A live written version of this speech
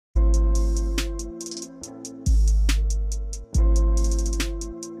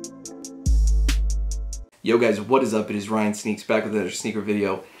Yo guys, what is up? It is Ryan Sneaks back with another sneaker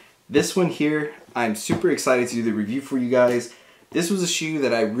video. This one here, I'm super excited to do the review for you guys. This was a shoe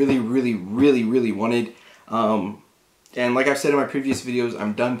that I really wanted. And like I've said in my previous videos,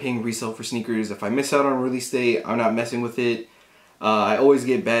 I'm done paying resale for sneakers. If I miss out on release date, I'm not messing with it. I always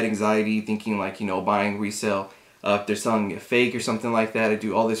get bad anxiety thinking like, you know, buying resale. If they're selling me a fake or something like that, I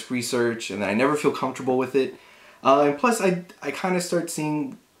do all this research and then I never feel comfortable with it. And plus I kind of start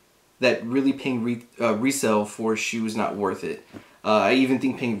seeing that really paying resale for a shoe is not worth it. I even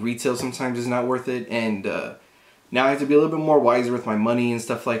think paying retail sometimes is not worth it, and now I have to be a little bit more wiser with my money and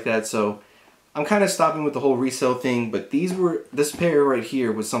stuff like that, so I'm kind of stopping with the whole resale thing. But this pair right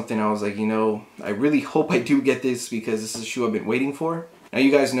here was something I was like, you know, I really hope I do get this because this is a shoe I've been waiting for. Now you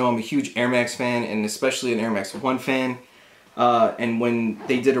guys know I'm a huge Air Max fan, and especially an Air Max 1 fan, and when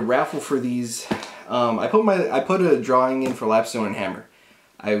they did a raffle for these, I put a drawing in for Lapstone and Hammer.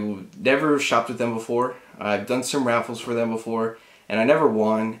 I never shopped with them before. I've done some raffles for them before, and I never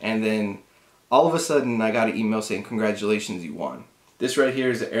won. And then all of a sudden, I got an email saying, "Congratulations, you won." This right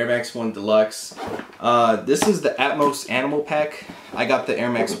here is the Air Max 1 Deluxe. This is the ATMOS Animal Pack. I got the Air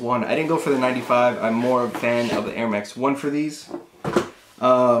Max 1. I didn't go for the 95. I'm more of a fan of the Air Max 1 for these.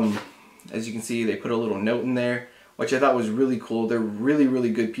 As you can see, they put a little note in there, which I thought was really cool. They're really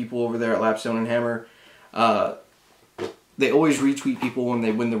good people over there at Lapstone and Hammer. They always retweet people when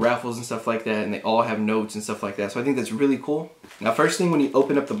they win the raffles and stuff like that, and they all have notes and stuff like that, so I think that's really cool. Now first thing, when you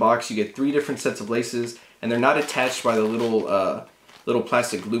open up the box, you get 3 different sets of laces, and they're not attached by the little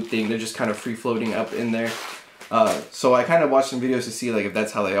plastic loop thing. They're just kind of free floating up in there. So I kind of watched some videos to see like if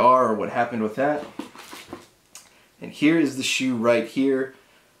that's how they are or what happened with that. And here is the shoe right here.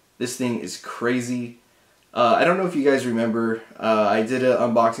 This thing is crazy. I don't know if you guys remember, I did an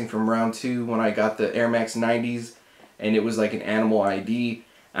unboxing from round 2 when I got the Air Max 90s. And it was like an animal ID,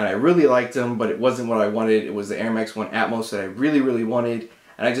 and I really liked them, but it wasn't what I wanted. It was the Air Max 1 Atmos that I really wanted,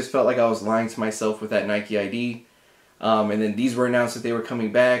 and I just felt like I was lying to myself with that Nike ID. And then these were announced that they were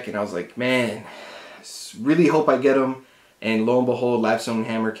coming back, and I was like, man, really hope I get them. And lo and behold, Lapstone and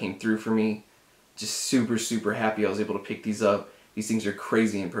Hammer came through for me. Just super happy I was able to pick these up. These things are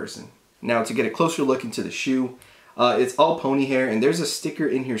crazy in person. Now to get a closer look into the shoe, it's all pony hair, and there's a sticker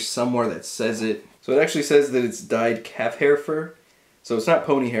in here somewhere that says it. So it actually says that it's dyed calf hair fur. So it's not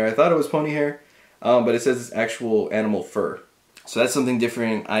pony hair. I thought it was pony hair, but it says it's actual animal fur. So that's something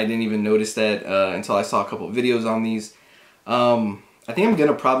different. I didn't even notice that until I saw a couple of videos on these. I think I'm going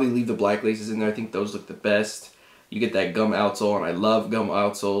to probably leave the black laces in there. I think those look the best. You get that gum outsole, and I love gum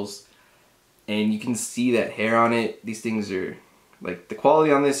outsoles. And you can see that hair on it. These things are, like, the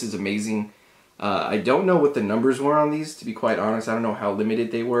quality on this is amazing. I don't know what the numbers were on these, to be quite honest. I don't know how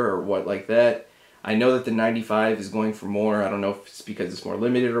limited they were or what like that. I know that the 95 is going for more. I don't know if it's because it's more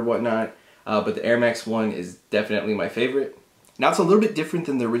limited or whatnot. But the Air Max 1 is definitely my favorite. Now it's a little bit different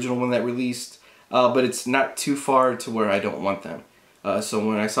than the original one that released, but it's not too far to where I don't want them. So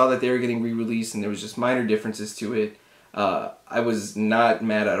when I saw that they were getting re-released and there was just minor differences to it, I was not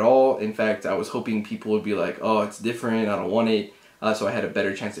mad at all. In fact, I was hoping people would be like, oh, it's different, I don't want it. So I had a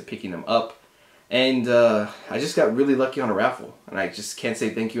better chance of picking them up. And I just got really lucky on a raffle, and I just can't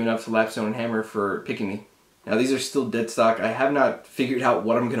say thank you enough to Lapstone and Hammer for picking me. Now these are still dead stock. I have not figured out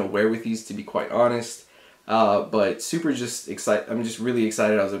what I'm going to wear with these, to be quite honest, but just excited. I'm just really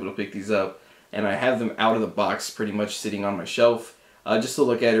excited I was able to pick these up, and I have them out of the box pretty much sitting on my shelf just to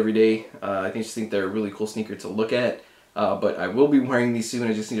look at every day. I just think they're a really cool sneaker to look at, but I will be wearing these soon.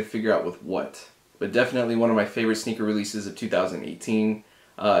 I just need to figure out with what. But definitely one of my favorite sneaker releases of 2018.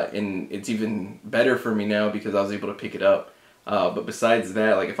 And it's even better for me now because I was able to pick it up. But besides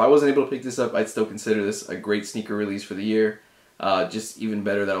that, like, if I wasn't able to pick this up, I'd still consider this a great sneaker release for the year. Just even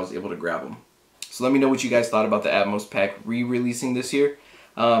better that I was able to grab them. So let me know what you guys thought about the Atmos pack re-releasing this year.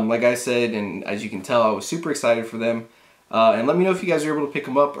 Like I said, and as you can tell, I was super excited for them. And let me know if you guys were able to pick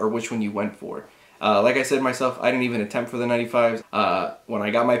them up or which one you went for. Like I said myself, I didn't even attempt for the 95s. When I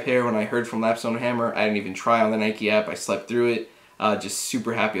got my pair, when I heard from Lapstone and Hammer, I didn't even try on the Nike app. I slept through it. Just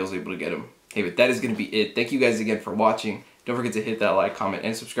super happy I was able to get them. Hey, but that is going to be it. Thank you guys again for watching. Don't forget to hit that like, comment,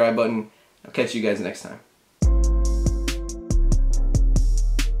 and subscribe button. I'll catch you guys next time.